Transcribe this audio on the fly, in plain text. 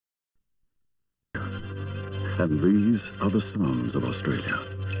And these are the sounds of Australia.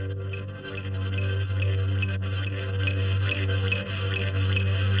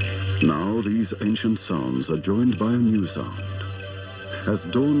 Now these ancient sounds are joined by a new sound. As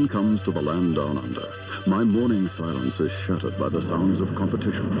dawn comes to the land down under, my morning silence is shattered by the sounds of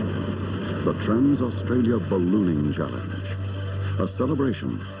competition. The Trans-Australia Ballooning Challenge, a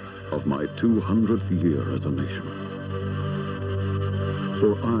celebration of my 200th year as a nation.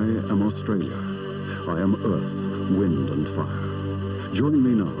 For I am Australia. I am earth, wind and fire. Join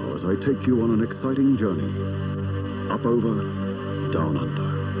me now as I take you on an exciting journey. Up over, down under.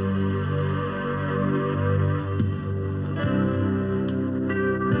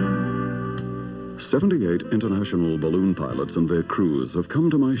 78 international balloon pilots and their crews have come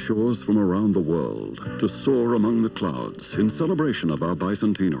to my shores from around the world to soar among the clouds in celebration of our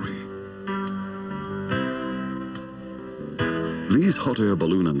bicentenary. These hot air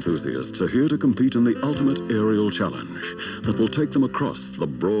balloon enthusiasts are here to compete in the ultimate aerial challenge that will take them across the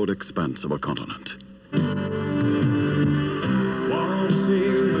broad expanse of a continent.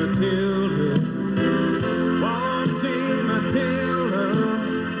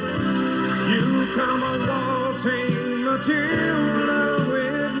 Come on, waltzing Matilda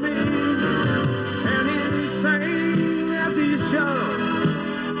with me. And insane as he shoved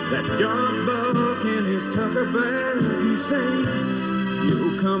that dark buck in his tucker bag, he sang,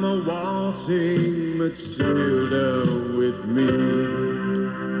 you come a waltzing Matilda with me.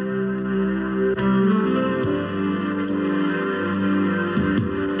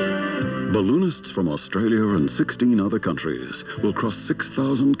 Balloonists from Australia and 16 other countries will cross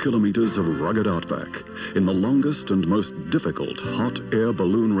 6,000 kilometers of rugged outback in the longest and most difficult hot air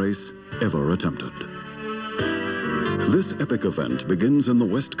balloon race ever attempted. This epic event begins in the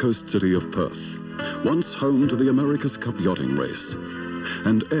west coast city of Perth, once home to the America's Cup yachting race,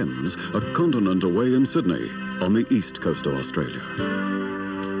 and ends a continent away in Sydney on the east coast of Australia.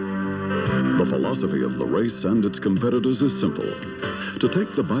 The philosophy of the race and its competitors is simple: to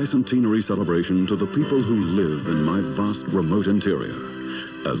take the bicentenary celebration to the people who live in my vast remote interior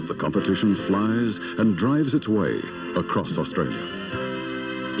as the competition flies and drives its way across Australia.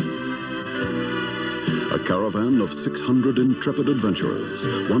 A caravan of 600 intrepid adventurers,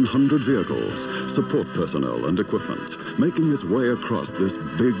 100 vehicles, support personnel and equipment, making its way across this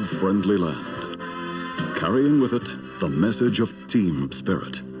big, friendly land, carrying with it the message of team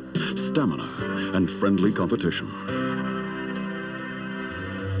spirit, stamina, and friendly competition.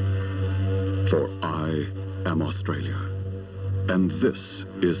 For I am Australia, and this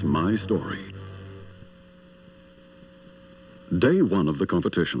is my story. Day one of the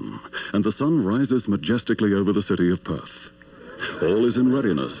competition, and the sun rises majestically over the city of Perth. All is in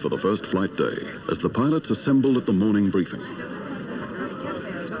readiness for the first flight day as the pilots assemble at the morning briefing.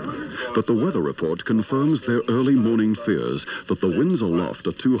 But the weather report confirms their early morning fears that the winds aloft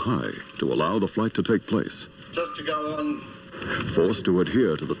are too high to allow the flight to take place. Just to go on. Forced to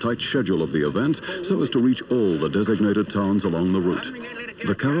adhere to the tight schedule of the event so as to reach all the designated towns along the route,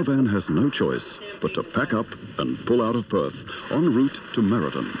 the caravan has no choice but to pack up and pull out of Perth en route to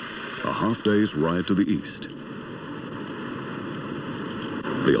Meriden, a half-day's ride to the east.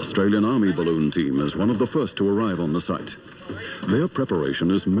 The Australian Army balloon team is one of the first to arrive on the site. Their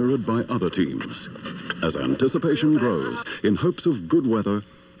preparation is mirrored by other teams as anticipation grows in hopes of good weather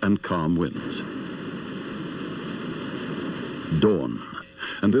and calm winds. Dawn,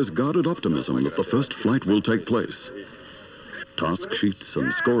 and there's guarded optimism that the first flight will take place. Task sheets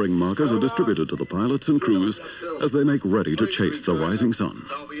and scoring markers are distributed to the pilots and crews as they make ready to chase the rising sun.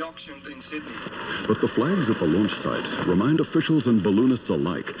 But the flags at the launch site remind officials and balloonists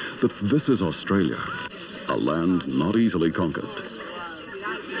alike that this is Australia, a land not easily conquered.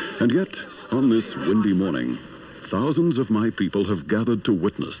 And yet, on this windy morning, thousands of my people have gathered to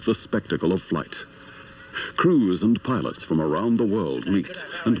witness the spectacle of flight. Crews and pilots from around the world meet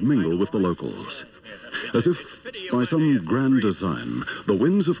and mingle with the locals. As if by some grand design, the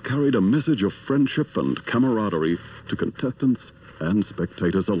winds have carried a message of friendship and camaraderie to contestants and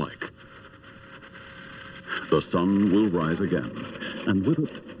spectators alike. The sun will rise again, and with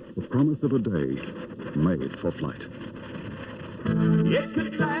it, the promise of a day made for flight. It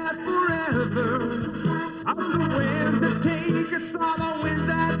could last forever. All the winds that take us, all the winds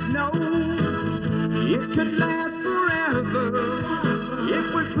that know. It could last forever if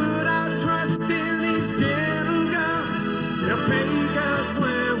we put our trust in these gentle guns. They'll take us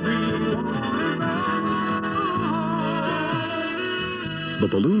where we want to go. The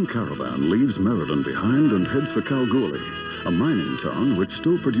balloon caravan leaves Meriden behind and heads for Kalgoorlie, a mining town which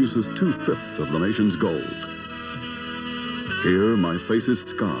still produces 2/5 of the nation's gold. Here, my face is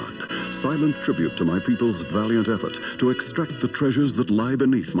scarred, silent tribute to my people's valiant effort to extract the treasures that lie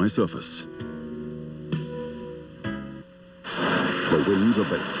beneath my surface. The winds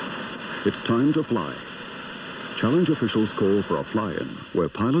abate. It's time to fly. Challenge officials call for a fly-in, where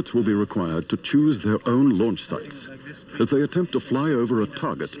pilots will be required to choose their own launch sites as they attempt to fly over a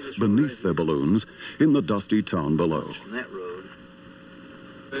target beneath their balloons in the dusty town below.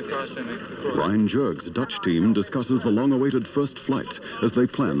 Ryan Jurg's Dutch team discusses the long-awaited first flight as they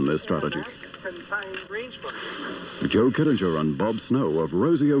plan their strategy. Joe Kittinger and Bob Snow of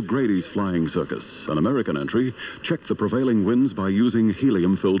Rosie O'Grady's Flying Circus, an American entry, check the prevailing winds by using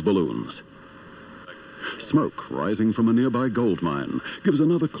helium-filled balloons. Smoke rising from a nearby gold mine gives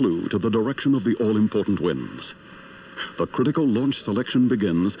another clue to the direction of the all-important winds. The critical launch selection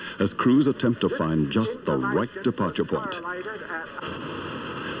begins as crews attempt to find just the right departure point.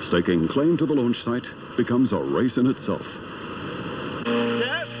 Staking claim to the launch site becomes a race in itself.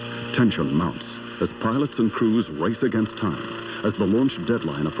 Tension mounts as pilots and crews race against time as the launch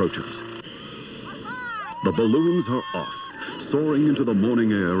deadline approaches. The balloons are off, soaring into the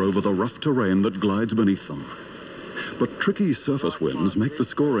morning air over the rough terrain that glides beneath them. But tricky surface winds make the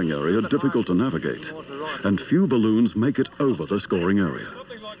scoring area difficult to navigate, and few balloons make it over the scoring area.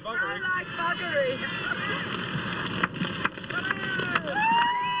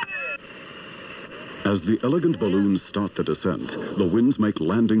 As the elegant balloons start the descent, the winds make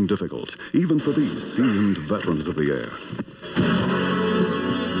landing difficult, even for these seasoned veterans of the air.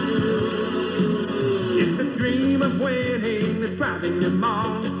 It's a dream of winning that's driving them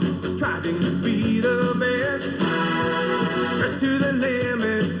on, that's striving to be the best. Press to the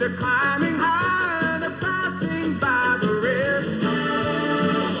limit, they're climbing high, they're passing by the rest.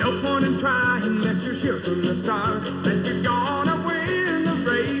 No point in trying unless you're sure from the start that you're gonna win the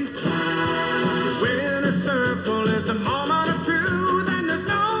race. To win a circle is the moment of truth, and there's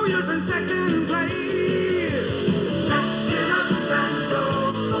no use in second place. Let's get up and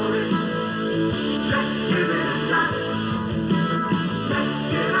go for it. Let's give it a shot. Let's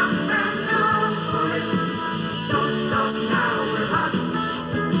get up and go for it. Don't stop now, we're hot.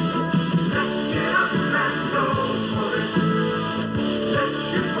 Let's get up and go for it. Let's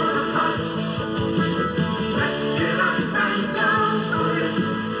shoot for the puck. Let's get up and go for it.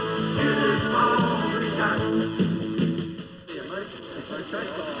 Give it all we got.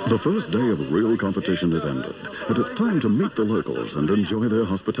 The first day of real competition is ended, and it's time to meet the locals and enjoy their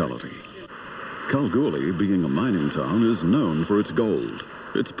hospitality. Kalgoorlie, being a mining town, is known for its gold,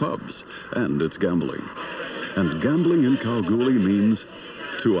 its pubs, and its gambling. And gambling in Kalgoorlie means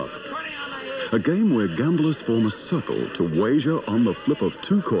two up. A game where gamblers form a circle to wager on the flip of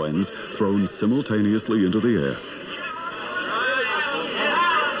two coins thrown simultaneously into the air.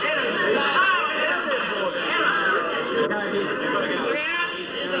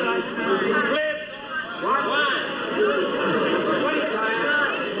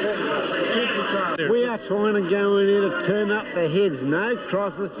 We are trying to go in here to turn up the heads. No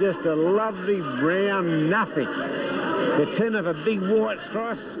crosses, just a lovely brown nothing. To turn up a big white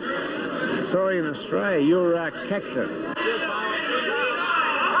cross, sorry in Australia, you're a cactus.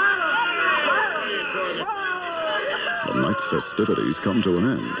 The night's festivities come to an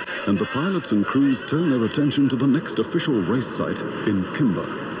end, and the pilots and crews turn their attention to the next official race site in Kimber.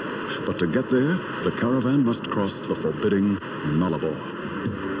 But to get there, the caravan must cross the forbidding Nullarbor.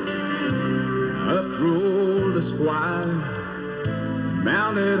 Up rolled the squire,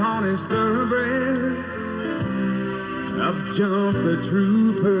 mounted on his thoroughbred. Up jumped the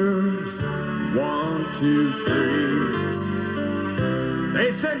troopers, 1, 2, 3.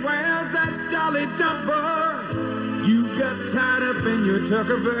 They said, "Where's that jolly jumper? You got tied up in your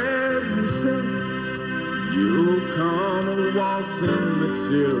tucker bed." He said, "You'll come a waltzing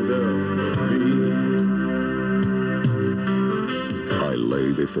Matilda with me." I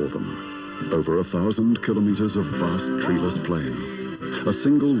lay before them. Over 1,000 kilometers of vast treeless plain. A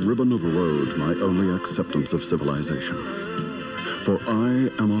single ribbon of road, my only acceptance of civilization. For I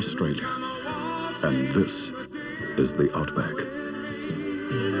am Australia, and this is the Outback.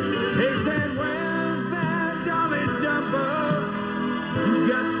 They said, "Where's that jolly jumper? You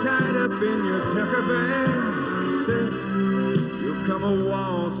got tied up in your tucker bed." He said, "You'll come a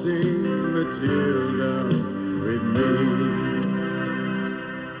waltzing Matilda with me."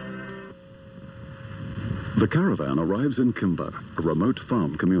 The caravan arrives in Kimber, a remote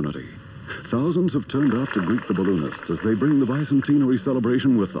farm community. Thousands have turned out to greet the balloonists as they bring the bicentenary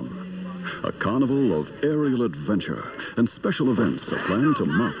celebration with them. A carnival of aerial adventure and special events are planned to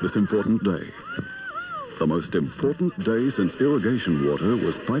mark this important day. The most important day since irrigation water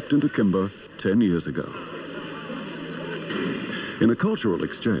was piped into Kimber 10 years ago. In a cultural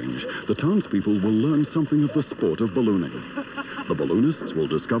exchange, the townspeople will learn something of the sport of ballooning. The balloonists will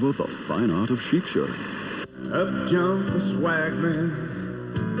discover the fine art of sheep shearing. Up jumped the swagman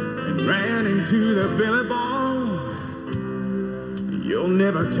and ran into the billy ball. You'll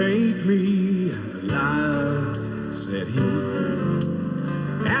never take me alive, said he.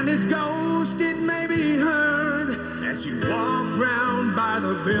 And his ghost, it may be heard as you walk round by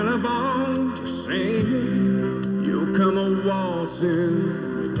the billy ball to sing. You'll come a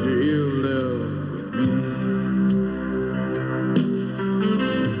waltzing Matilda with me.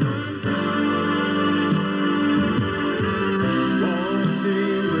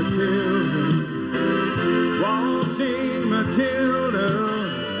 Waltzing Matilda, waltzing Matilda.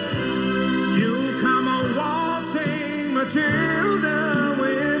 You'll come a waltzing Matilda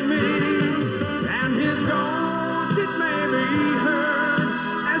with me. And his ghost, it may be heard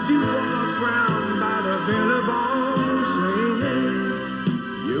as you walk round by the billy ball singing.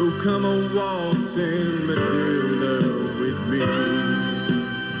 You'll come a waltzing Matilda with me.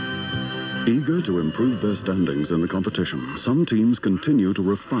 Eager to improve their standings in the competition, some teams continue to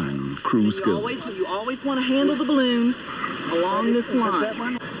refine crew skills. You always want to handle the balloon along this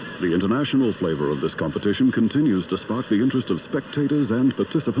line. The international flavor of this competition continues to spark the interest of spectators and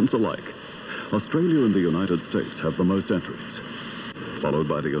participants alike. Australia and the United States have the most entries, followed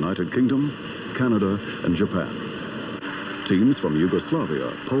by the United Kingdom, Canada, and Japan. Teams from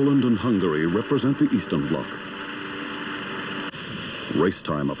Yugoslavia, Poland, and Hungary represent the Eastern Bloc. Race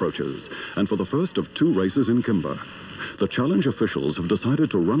time approaches, and for the first of 2 races in Kimber, the challenge officials have decided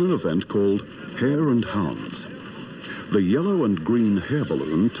to run an event called Hare and Hounds. The yellow and green hare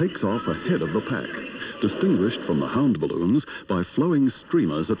balloon takes off ahead of the pack, distinguished from the hound balloons by flowing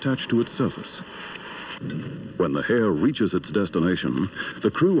streamers attached to its surface. When the hare reaches its destination,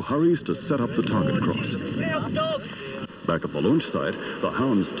 the crew hurries to set up the target cross. Back at the launch site, the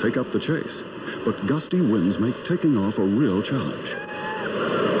hounds take up the chase, but gusty winds make taking off a real challenge.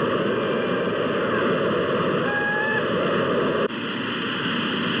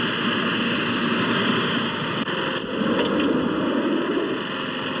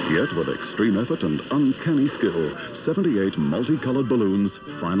 Yet, with extreme effort and uncanny skill, 78 multicolored balloons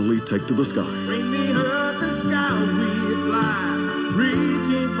finally take to the sky. Bring the earth and sky we fly,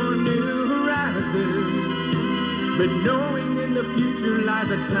 reaching for new horizons. But knowing in the future lies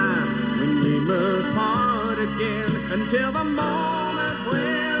a time when we must part again, until the moment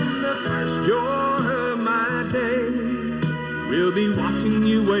when the first joy of my day will be watching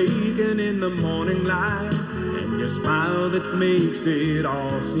you waken in the morning light, and your smile that makes it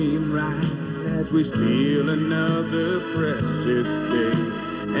all seem right as we steal another precious day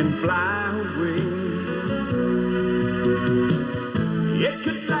and fly away. It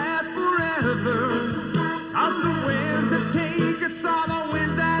could last forever, 'cause the winds that take us are the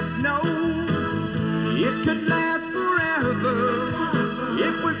winds that know. It could last forever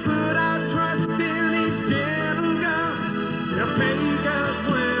if we put our trust in these gentle guns. They'll take us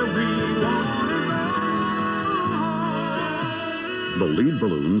where we want to go. The lead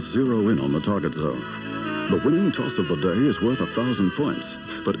balloons zero in on the target zone. The winning toss of the day is worth 1,000 points,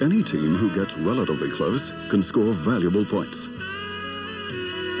 but any team who gets relatively close can score valuable points.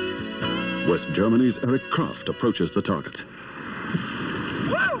 West Germany's Eric Kraft approaches the target.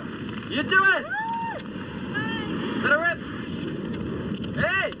 Woo! You do it! Let her rip!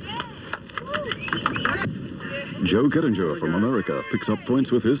 Hey! Joe Gettinger from America picks up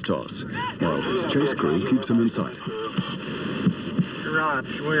points with his toss, while his chase crew keeps him in sight. Raj,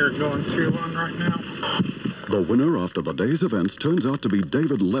 we're going 2-1 right now. The winner after the day's events turns out to be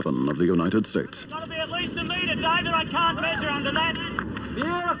David Levin of the United States. It's got to be at least a metre, David. I can't measure under that.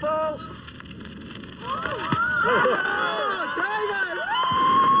 Beautiful!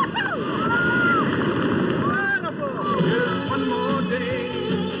 Just one more day,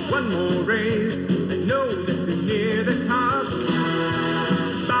 one more race. They know that they're near the top.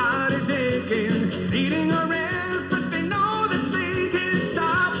 Body's aching, needing a rest, but they know that they can't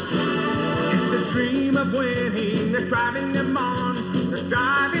stop. It's the dream of winning that's driving them on. They're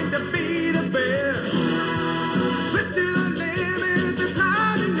striving to be the best. Push to the limit, they're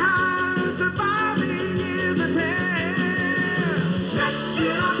climbing high, surviving is a test. Let's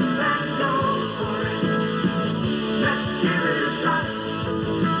get up and go for it. Let's give it a shot.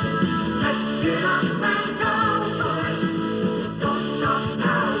 Let's get up and go for it. Don't stop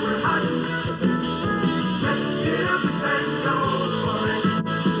now, we're hot. Let's get up and go for it.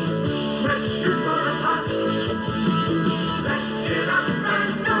 Let's shoot for the top. Let's get up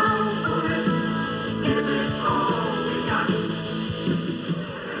and go for it. Give it all we got.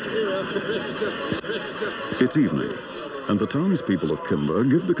 It's evening, And the townspeople of Kimber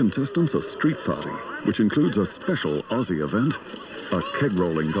give the contestants a street party, which includes a special Aussie event, a keg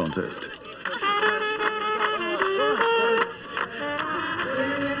rolling contest.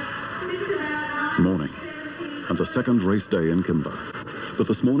 Morning, and the second race day in Kimber. But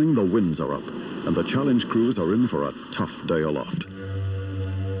this morning the winds are up, and the challenge crews are in for a tough day aloft.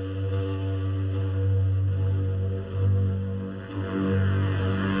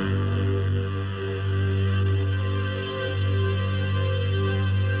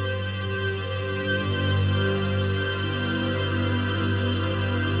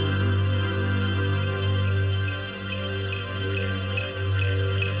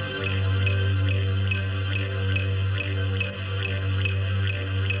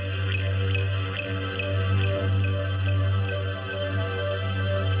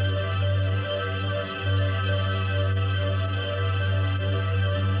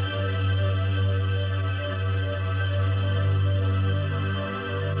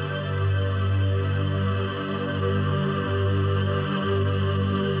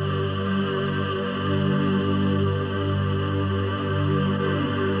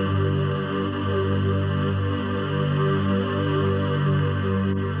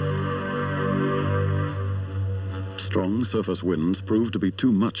 Strong surface winds prove to be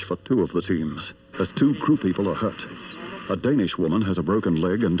too much for two of the teams, as two crew people are hurt. A Danish woman has a broken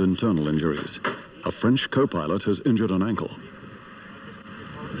leg and internal injuries. A French co-pilot has injured an ankle.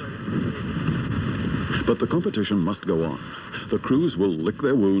 But the competition must go on. The crews will lick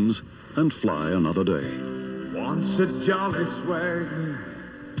their wounds and fly another day. Once a jolly swagger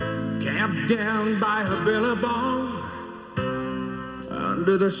camped down by a billabong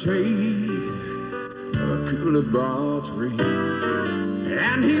under the shade of a cooler broad tree,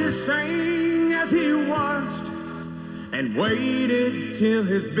 and he sang as he watched and waited till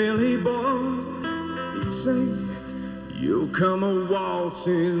his belly boiled. He sang, "You'll come a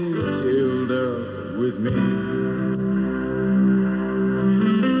waltzing Matilda with me."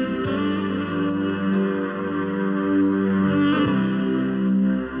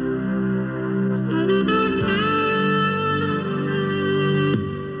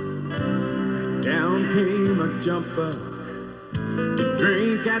 Jumper to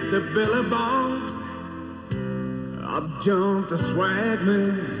drink at the billabong. Up jumped a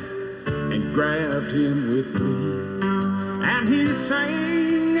swagman and grabbed him with me, and he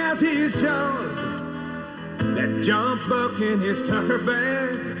sang as he shoved that jump buck in his tucker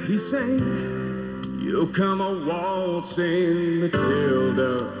bag. He sang, "You'll come a waltzing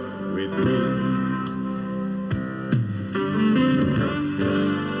Matilda with me."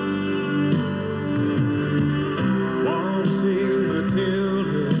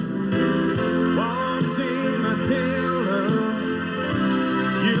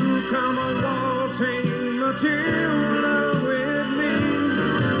 Matilda with me,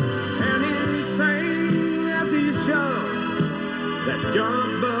 and he sang as he shoved that jump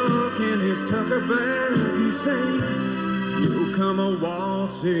buck in his tucker bag. He sang, "You'll come a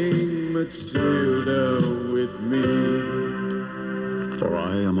waltzing Matilda with me." For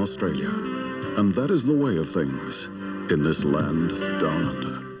I am Australia, and that is the way of things in this land down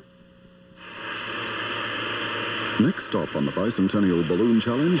under. Next stop on the Bicentennial Balloon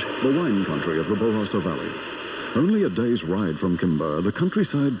Challenge, the wine country of the Barossa Valley. Only a day's ride from Kimber, the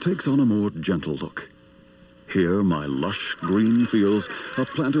countryside takes on a more gentle look. Here, my lush green fields are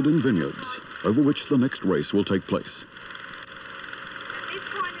planted in vineyards, over which the next race will take place. At this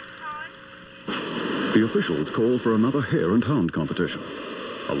point in time, The officials call for another hare and hound competition.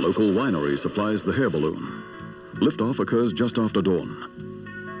 A local winery supplies the hare balloon. Liftoff occurs just after dawn.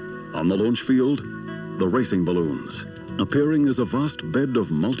 On the launch field, the racing balloons, appearing as a vast bed of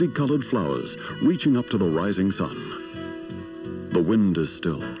multicolored flowers reaching up to the rising sun. The wind is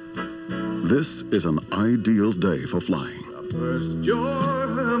still. This is an ideal day for flying. The first joy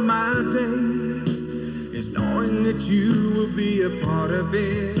of my day is knowing that you will be a part of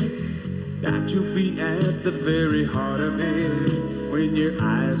it, that you'll be at the very heart of it, when your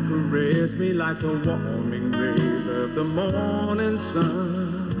eyes caress me like the warming rays of the morning sun.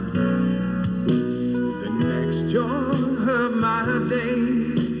 Joy of my day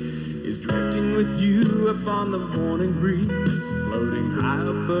is drifting with you upon the morning breeze, floating high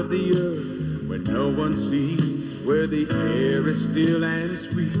above the earth where no one sees, where the air is still and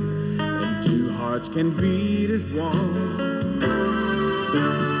sweet, and two hearts can beat as one.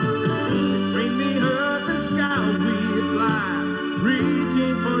 Between the earth and sky we fly,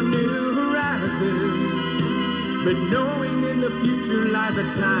 reaching for new horizons, but knowing in the future lies a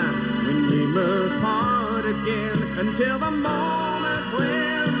time when we must part again, until the moment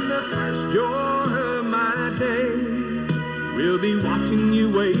when the first joy of my day We'll be watching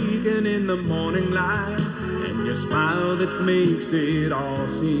you waking in the morning light, and your smile that makes it all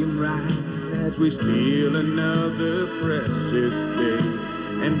seem right, as we steal another precious day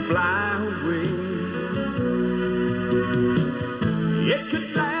and fly away. It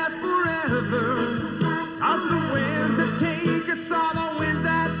could last forever, 'cause the winds that take us are the winds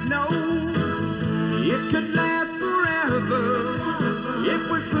that know. It could last forever if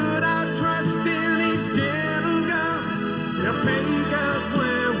we put our trust in these gentle guns. They'll take us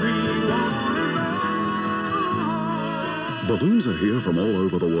where we want to go. Balloons are here from all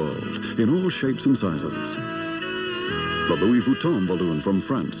over the world, in all shapes and sizes. The Louis Vuitton balloon from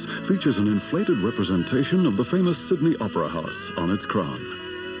France features an inflated representation of the famous Sydney Opera House on its crown.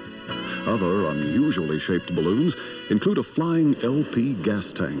 Other unusually shaped balloons include a flying LP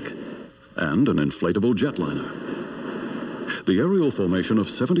gas tank and an inflatable jetliner. The aerial formation of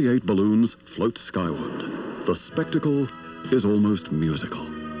 78 balloons floats skyward. The spectacle is almost musical.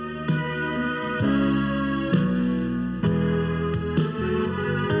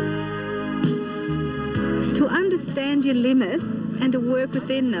 To understand your limits and to work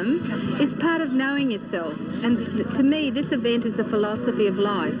within them is part of knowing yourself. And to me, this event is a philosophy of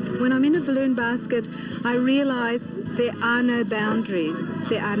life. When I'm in a balloon basket, I realise there are no boundaries,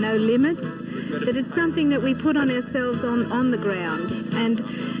 there are no limits, that it's something that we put on ourselves on the ground. And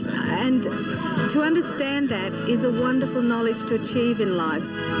to understand that is a wonderful knowledge to achieve in life.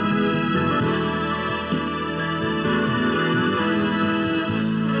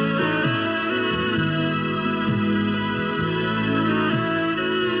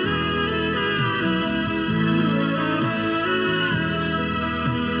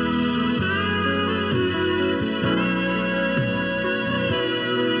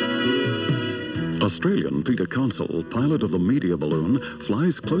 Australian Peter Council, pilot of the media balloon,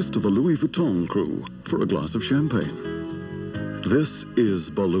 flies close to the Louis Vuitton crew for a glass of champagne. This is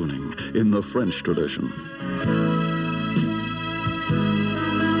ballooning in the French tradition.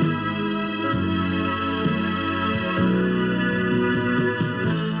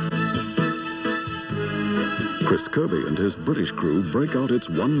 Chris Kirby and his British crew break out its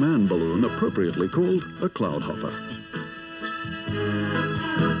one-man balloon, appropriately called a cloud hopper.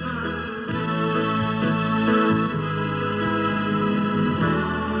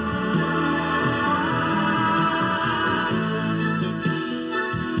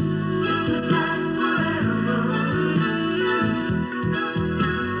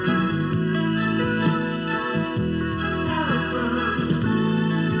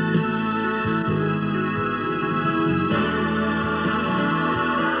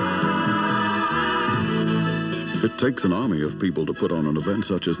 It takes an army of people to put on an event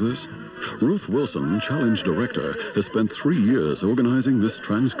such as this. Ruth Wilson, challenge director, has spent 3 years organizing this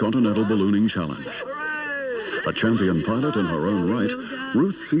transcontinental ballooning challenge. A champion pilot in her own right,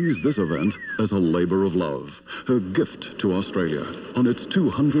 Ruth sees this event as a labor of love, her gift to Australia on its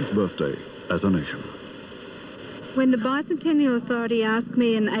 200th birthday as a nation. When the Bicentennial Authority asked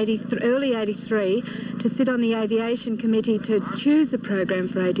me in early 83 to sit on the aviation committee to choose a program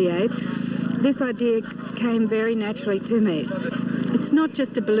for 88, this idea came very naturally to me. It's not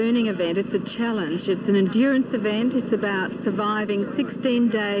just a ballooning event, it's a challenge. It's an endurance event. It's about surviving 16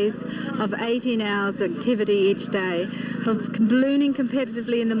 days of 18 hours activity each day, of ballooning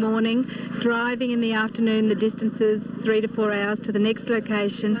competitively in the morning, driving in the afternoon the distances 3 to 4 hours to the next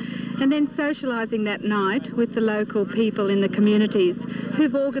location, and then socialising that night with the local people in the communities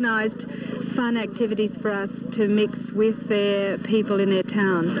who've organised fun activities for us to mix with their people in their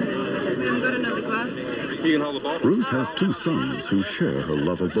town. Ruth has 2 sons who share her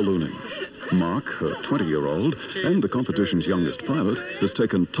love of ballooning. Mark, her 20-year-old, and the competition's youngest pilot, has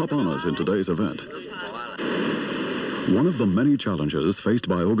taken top honours in today's event. One of the many challenges faced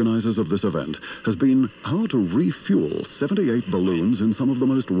by organisers of this event has been how to refuel 78 balloons in some of the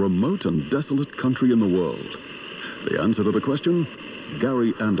most remote and desolate country in the world. The answer to the question?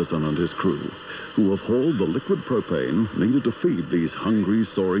 Gary Anderson and his crew, who have hauled the liquid propane needed to feed these hungry,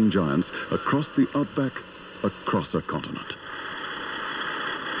 soaring giants across the outback, across a continent.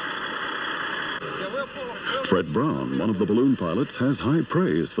 Fred Brown, one of the balloon pilots, has high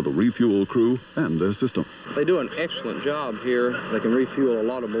praise for the refuel crew and their system. They do an excellent job here. They can refuel a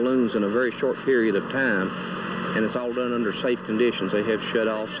lot of balloons in a very short period of time, and it's all done under safe conditions. They have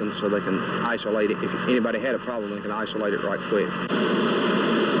shut-offs, and so they can isolate it. If anybody had a problem, they can isolate it right quick.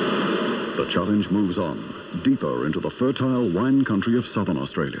 The challenge moves on, deeper into the fertile wine country of southern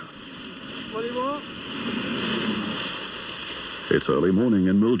Australia. What do you want? It's early morning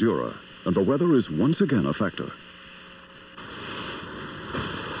in Mildura, and the weather is once again a factor.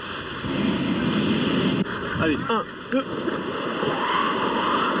 Allez, 1, 2.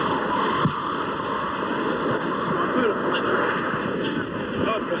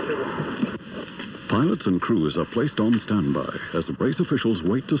 Pilots and crews are placed on standby as the race officials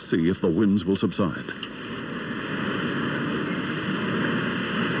wait to see if the winds will subside.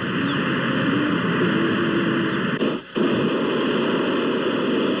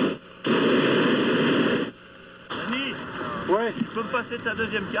 Ouais. Tu peux me passer ta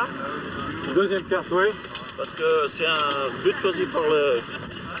deuxième carte? Deuxième carte, oui. Parce que c'est un but choisi par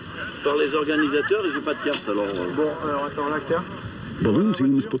les organisateurs et j'ai pas de carte alors. Bon, alors attends, la carte. Balloon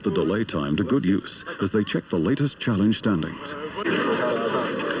teams put the delay time to good use as they check the latest challenge standings.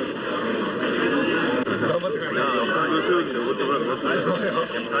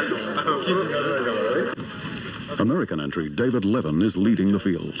 American entry David Levin is leading the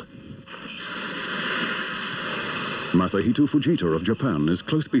field. Masahito Fujita of Japan is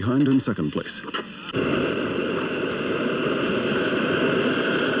close behind in second place.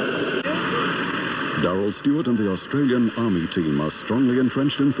 Darrell Stewart and the Australian Army team are strongly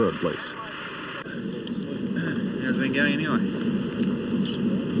entrenched in third place. How's it been going anyway?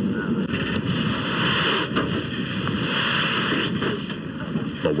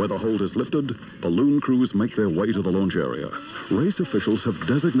 The weather hold is lifted. Balloon crews make their way to the launch area. Race officials have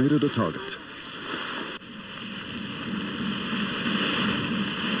designated a target.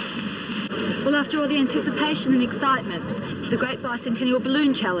 Well, after all the anticipation and excitement, the Great Bicentennial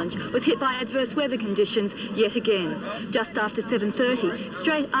Balloon Challenge was hit by adverse weather conditions yet again. Just after 7:30,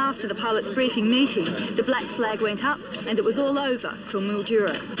 straight after the pilots' briefing meeting, the black flag went up and it was all over from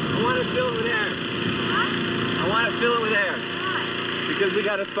Mildura. I want to fill it with air. I want to fill it with air. Because we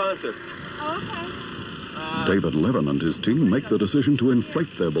got a sponsor. Oh, okay. David Levin and his team make the decision to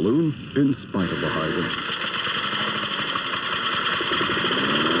inflate their balloon in spite of the high winds.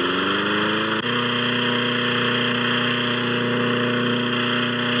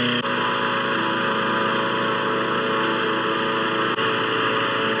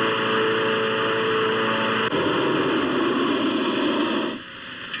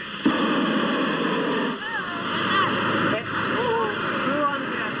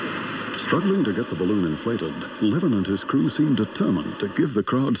 Struggling to get the balloon inflated, Levin and his crew seem determined to give the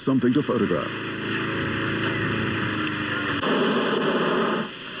crowd something to photograph.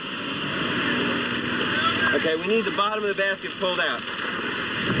 Okay, we need the bottom of the basket pulled out.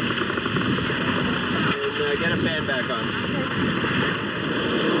 And get a fan back on.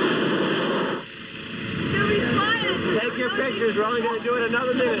 Take your pictures, we're only going to do it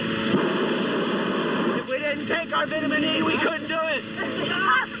another minute. If we didn't take our vitamin E, we couldn't do it.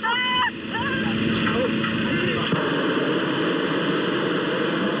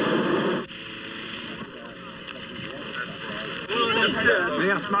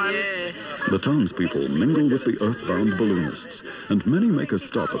 The townspeople mingle with the earthbound balloonists, and many make a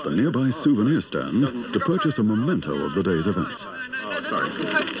stop at the nearby souvenir stand to purchase a memento of the day's events.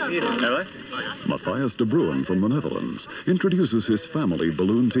 Matthias de Bruin from the Netherlands introduces his family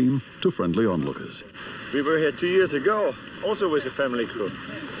balloon team to friendly onlookers. We were here 2 years ago, also with a family crew.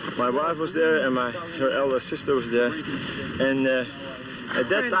 My wife was there and her elder sister was there. And at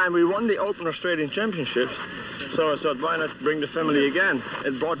that time we won the Open Australian Championships. So I thought, why not bring the family again?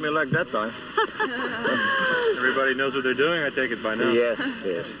 It brought me luck that time. Everybody knows what they're doing, I take it by now. Yes,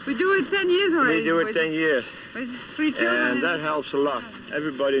 yes. We do it 10 years already. We do it 10 years. With 3 children. And that helps a lot.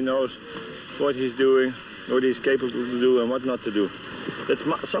 Everybody knows what he's doing, what he's capable to do and what not to do.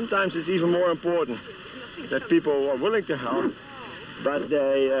 Sometimes it's even more important that people are willing to help, but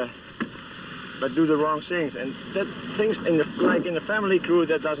they do the wrong things. And that things like in the family crew,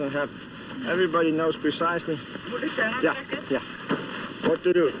 that doesn't happen. Everybody knows precisely, what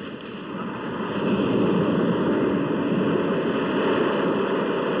to do.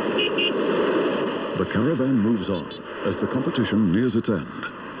 The caravan moves on as the competition nears its end.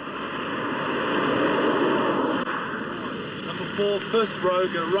 Number 4, first row,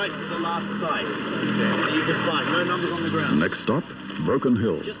 go right to the last site. And you can fly, no numbers on the ground. Next stop, Broken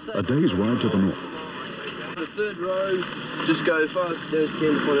Hill, a day's ride to the north. The third row, just go as far as there's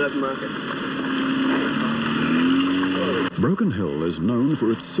 10 before the open market. Broken Hill is known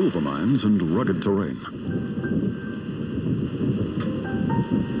for its silver mines and rugged terrain.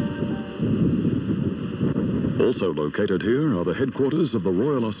 Also located here are the headquarters of the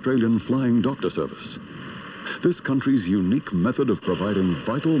Royal Australian Flying Doctor Service. This country's unique method of providing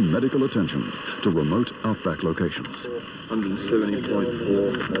vital medical attention to remote outback locations.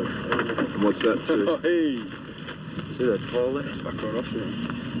 170.4. What's that? Hey! See that pole? That's fuck right off there.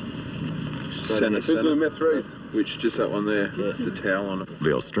 Center. Which, just that one there, the towel on it.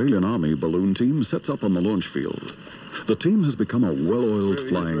 The Australian Army balloon team sets up on the launch field. The team has become a well-oiled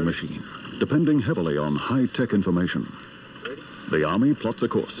flying machine, depending heavily on high-tech information. The Army plots a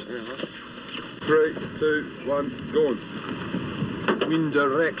course. 3, 2, 1, going. Wind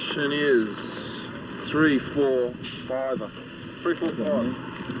direction is 3, 4, 5. 3, 4,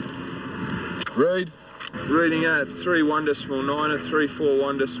 5. Read. Reading at 3.1.9 and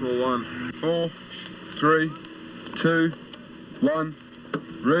 3.4.1.1. 4, 3, 2, 1.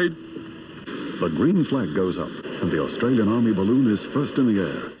 Read. The green flag goes up, and the Australian Army balloon is first in the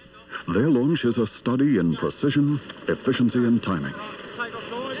air. Their launch is a study in precision, efficiency, and timing.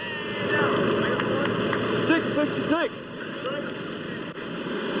 656.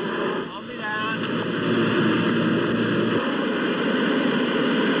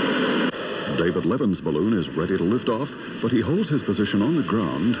 David Levin's balloon is ready to lift off, but he holds his position on the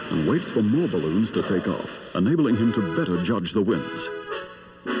ground and waits for more balloons to take off, enabling him to better judge the winds.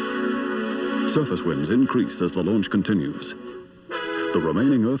 Surface winds increase as the launch continues. The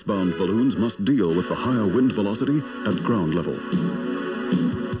remaining earthbound balloons must deal with the higher wind velocity at ground level.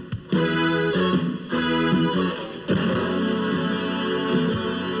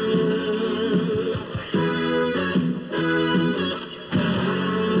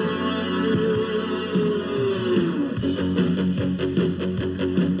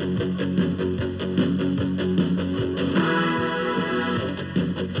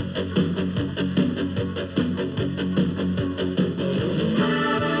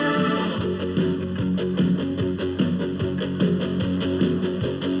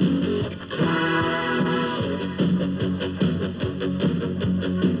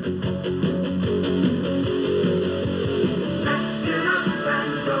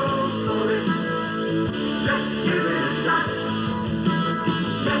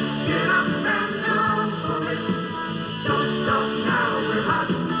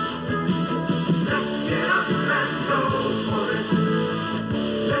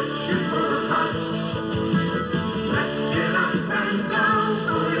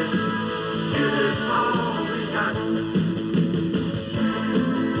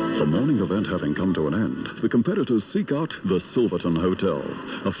 Having come to an end, the competitors seek out the Silverton Hotel,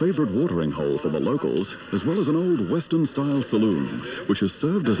 a favorite watering hole for the locals, as well as an old Western-style saloon, which has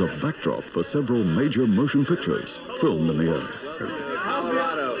served as a backdrop for several major motion pictures filmed in the air.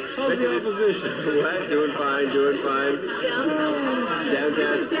 Colorado. How's the opposition? What? Doing fine, doing fine. Downtown.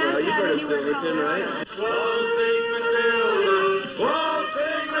 Downtown. Well, you've heard of Silverton, right? Waltzing Matilda,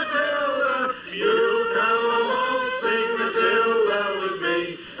 waltzing Matilda, you come a waltzing Matilda with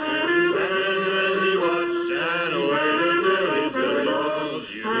me.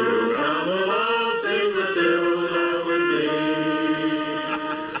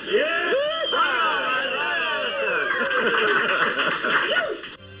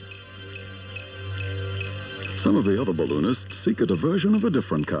 Some of the other balloonists seek a diversion of a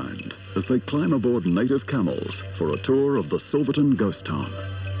different kind as they climb aboard native camels for a tour of the Silverton ghost town.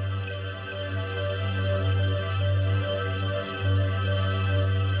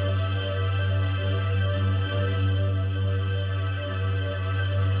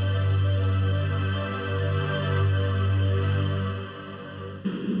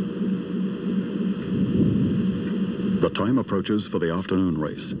 The time approaches for the afternoon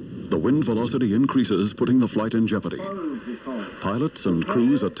race. The wind velocity increases, putting the flight in jeopardy. Pilots and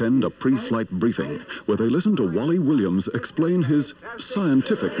crews attend a pre-flight briefing where they listen to Wally Williams explain his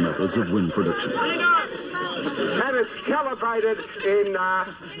scientific methods of wind prediction. And it's calibrated in,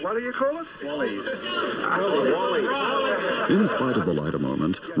 what do you call it? Wallies. Wallies. In spite of the lighter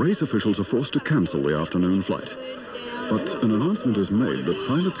moment, race officials are forced to cancel the afternoon flight. But an announcement is made that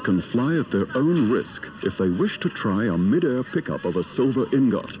pilots can fly at their own risk if they wish to try a mid-air pickup of a silver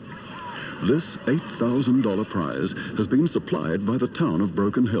ingot. This $8,000 prize has been supplied by the town of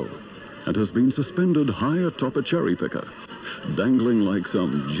Broken Hill and has been suspended high atop a cherry picker, dangling like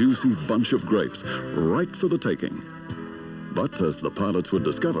some juicy bunch of grapes, right for the taking. But as the pilots would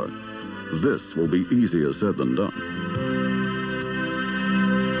discover, this will be easier said than done.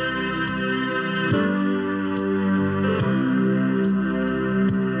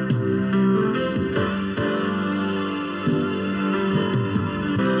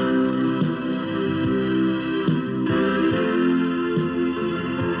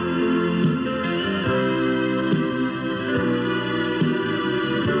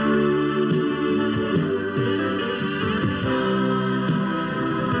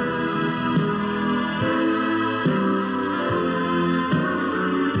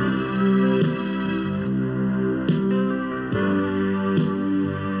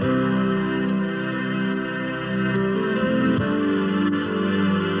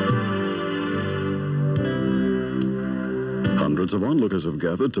 Crowds of onlookers have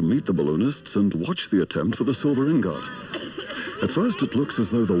gathered to meet the balloonists and watch the attempt for the silver ingot. At first, it looks as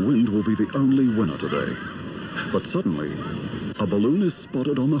though the wind will be the only winner today. But suddenly, a balloon is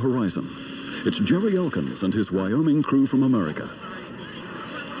spotted on the horizon. It's Jerry Elkins and his Wyoming crew from America.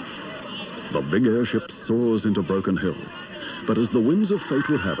 The big airship soars into Broken Hill. But as the winds of fate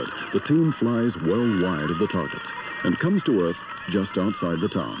would have it, the team flies well wide of the target and comes to Earth just outside the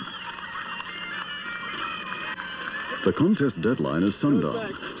town. The contest deadline is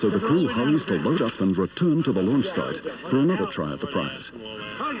sundown, so the crew hurries to load up and return to the launch site for another try at the prize.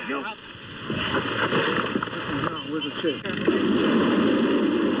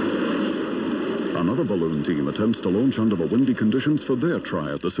 Another balloon team attempts to launch under the windy conditions for their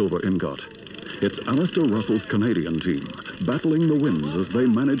try at the silver ingot. It's Alistair Russell's Canadian team, battling the winds as they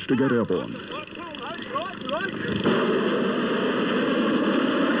manage to get airborne.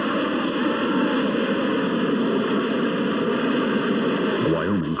 The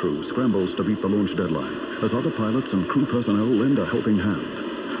Wyoming crew scrambles to beat the launch deadline as other pilots and crew personnel lend a helping hand.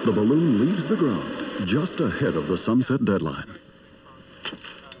 The balloon leaves the ground just ahead of the sunset deadline.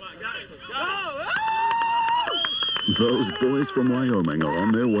 Those boys from Wyoming are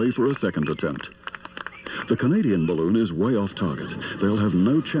on their way for a second attempt. The Canadian balloon is way off target. They'll have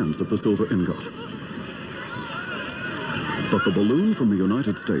no chance at the silver ingot. But the balloon from the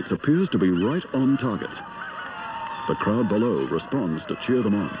United States appears to be right on target. The crowd below responds to cheer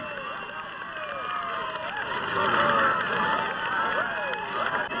them on.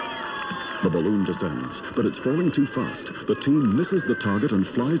 The balloon descends, but it's falling too fast. The team misses the target and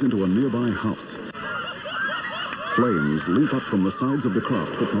flies into a nearby house. Flames leap up from the sides of the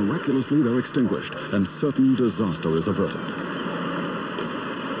craft, but miraculously they're extinguished, and certain disaster is averted.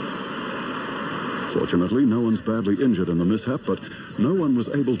 Fortunately, no one's badly injured in the mishap, but no one was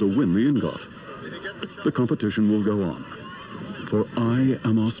able to win the ingot. The competition will go on, for I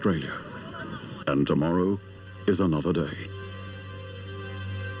am Australia, and tomorrow is another day.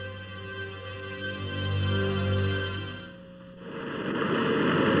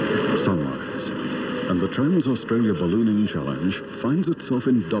 Sunrise, and the Trans-Australia Ballooning Challenge finds itself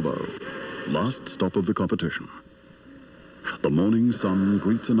in Dubbo, last stop of the competition. The morning sun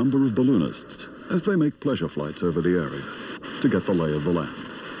greets a number of balloonists as they make pleasure flights over the area to get the lay of the land.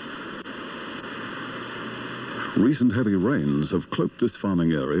 Recent heavy rains have cloaked this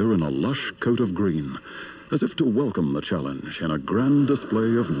farming area in a lush coat of green, as if to welcome the challenge in a grand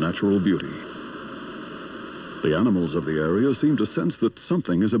display of natural beauty. The animals of the area seem to sense that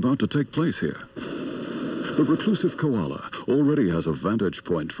something is about to take place here. The reclusive koala already has a vantage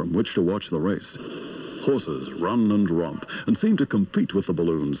point from which to watch the race. Horses run and romp and seem to compete with the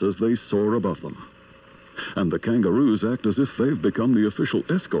balloons as they soar above them. And the kangaroos act as if they've become the official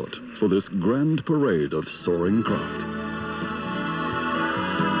escort for this grand parade of soaring craft.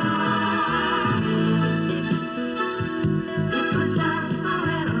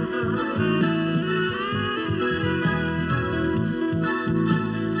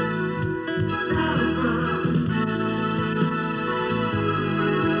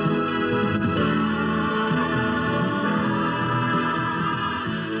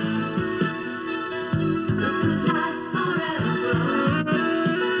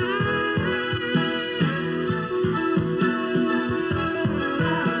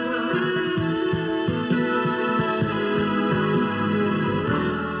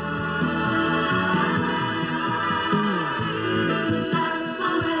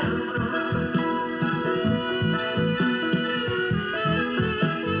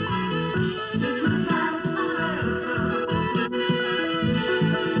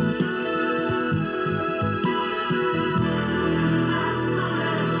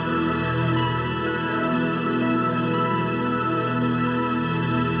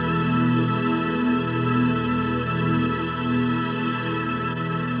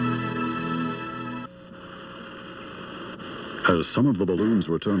 As some of the balloons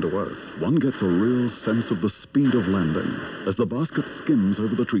return to Earth, one gets a real sense of the speed of landing as the basket skims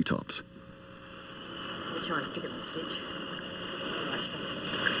over the treetops. We'll try and stick it in the stitch.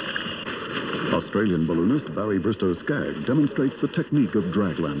 Australian balloonist Barry Bristow Skagg demonstrates the technique of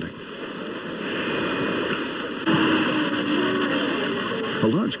drag landing. A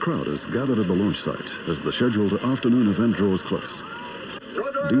large crowd is gathered at the launch site as the scheduled afternoon event draws close.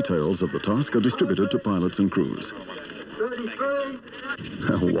 Details of the task are distributed to pilots and crews.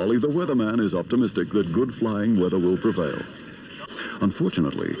 Wally the weatherman is optimistic that good flying weather will prevail.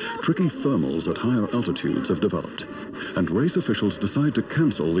 Unfortunately, tricky thermals at higher altitudes have developed, and race officials decide to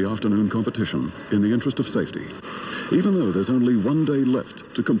cancel the afternoon competition in the interest of safety, even though there's only one day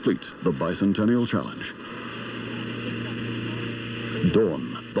left to complete the Bicentennial Challenge.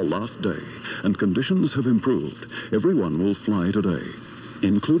 Dawn, the last day, and conditions have improved. Everyone will fly today,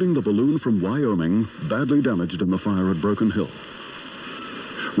 including the balloon from Wyoming, badly damaged in the fire at Broken Hill.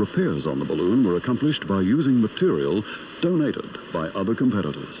 Repairs on the balloon were accomplished by using material donated by other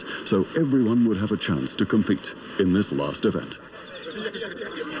competitors, so everyone would have a chance to compete in this last event.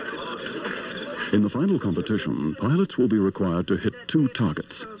 In the final competition, pilots will be required to hit 2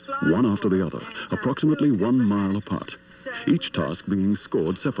 targets, one after the other, approximately 1 mile apart, each task being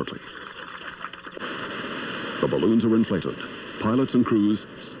scored separately. The balloons are inflated. Pilots and crews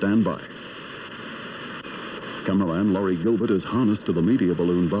stand by. Cameraman Laurie Gilbert is harnessed to the media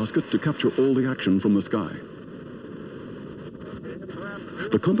balloon basket to capture all the action from the sky.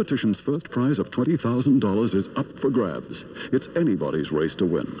 The competition's first prize of $20,000 is up for grabs. It's anybody's race to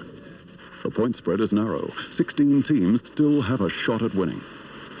win. The point spread is narrow. 16 teams still have a shot at winning.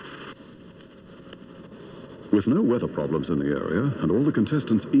 With no weather problems in the area and all the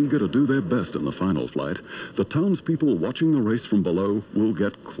contestants eager to do their best in the final flight, the townspeople watching the race from below will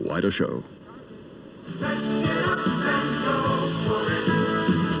get quite a show.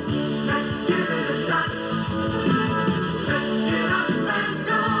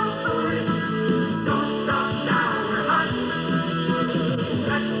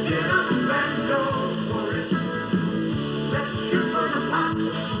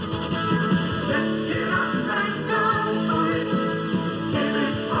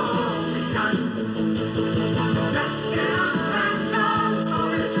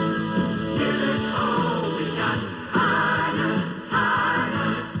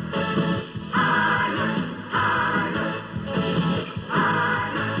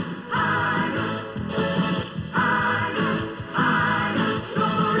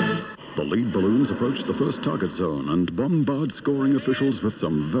 The lead balloons approach the first target zone and bombard scoring officials with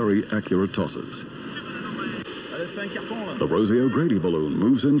some very accurate tosses. The Rosie O'Grady balloon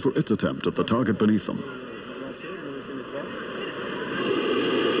moves in for its attempt at the target beneath them.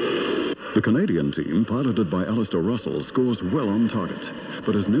 The Canadian team, piloted by Alistair Russell, scores well on target,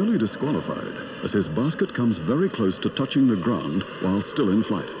 but is nearly disqualified as his basket comes very close to touching the ground while still in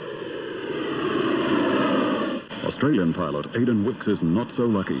flight. Australian pilot Aidan Wicks is not so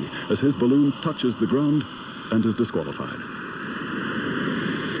lucky as his balloon touches the ground and is disqualified.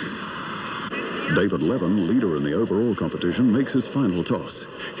 David Levin, leader in the overall competition, makes his final toss.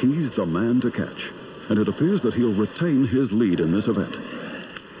 He's the man to catch, and it appears that he'll retain his lead in this event.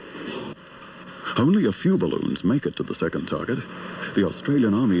 Only a few balloons make it to the second target. The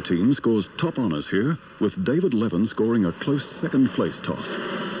Australian Army team scores top honours here, with David Levin scoring a close second-place toss.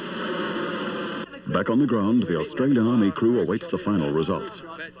 Back on the ground, the Australian Army crew awaits the final results.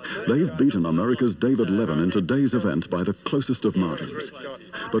 They've beaten America's David Levin in today's event by the closest of margins.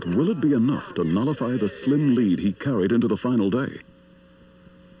 But will it be enough to nullify the slim lead he carried into the final day?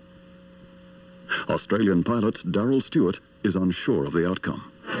 Australian pilot Darryl Stewart is unsure of the outcome.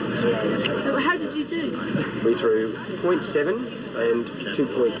 How did you do? We threw 0.7 and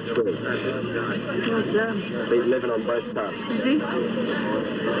 2.3. Well done. Beat 11 on both tasks. Did you?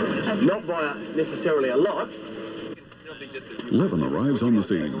 Not by necessarily a lot. Levin arrives on the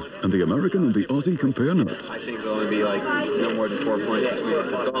scene, and the American and the Aussie compare notes. I think there'll only be like no more than 4 points between us.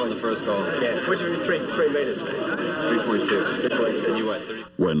 It's all in the first call. Yeah, which is 3 meters. 3.2. 3.2. And you what? 30?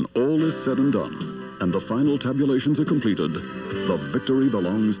 When all is said and done, and the final tabulations are completed, the victory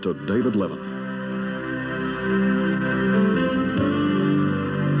belongs to David Levin.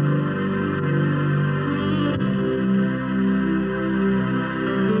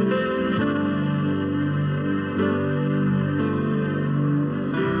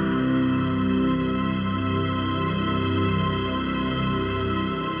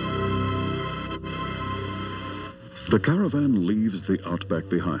 The caravan leaves the outback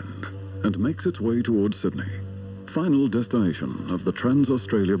behind and makes its way towards Sydney, final destination of the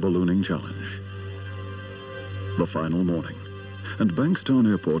Trans-Australia Ballooning Challenge. The final morning, and Bankstown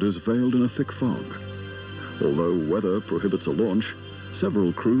Airport is veiled in a thick fog. Although weather prohibits a launch,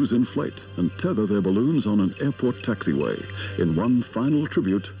 several crews inflate and tether their balloons on an airport taxiway in one final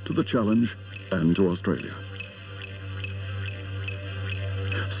tribute to the challenge and to Australia.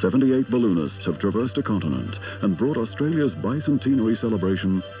 78 balloonists have traversed a continent and brought Australia's bicentenary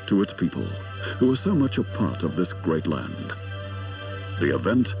celebration to its people, who are so much a part of this great land. The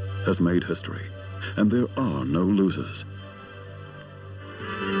event has made history, and there are no losers.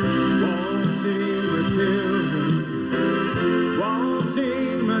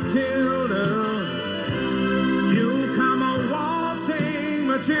 Waltzing Matilda, you come a waltzing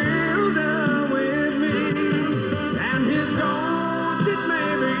Matilda with me, and his ghost it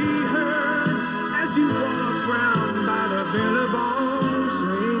may be heard as you walk round by the billabong.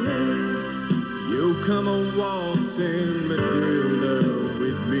 waltzing Matilda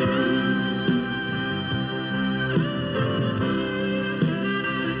with me.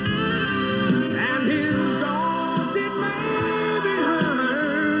 And his ghost, it may be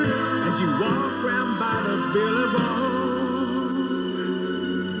heard as you walk round by the billboard,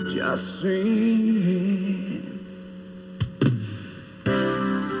 just singing.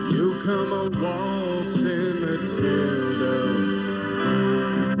 You come a waltzing Matilda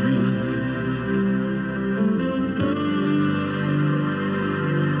with me.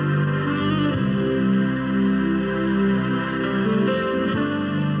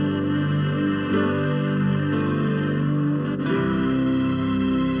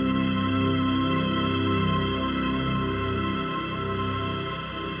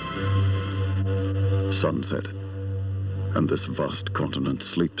 Sunset, and this vast continent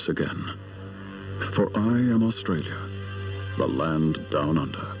sleeps again. For I am Australia, the land down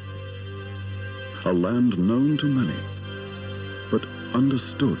under. A land known to many, but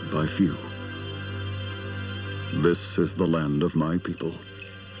understood by few. This is the land of my people.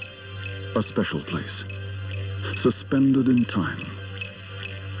 A special place, suspended in time.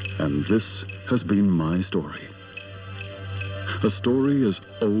 And this has been my story. A story as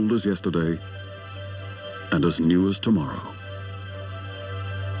old as yesterday, and as new as tomorrow.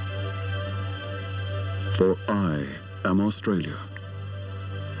 For I am Australia,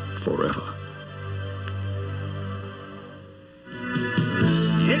 forever.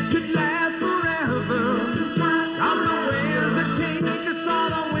 It could last forever. All the winds that take us, all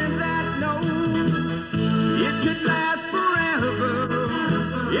the winds that know. It could last forever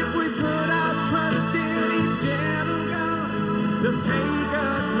if we put our trust in these gentle guns to take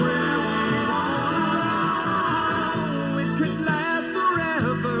us where we want to go. It could last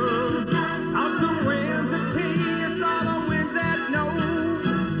forever. All the winds that take us, all the winds that know.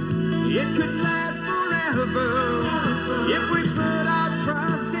 It could last forever if we put our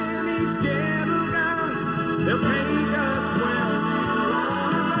trust in these gentle guns. They'll take us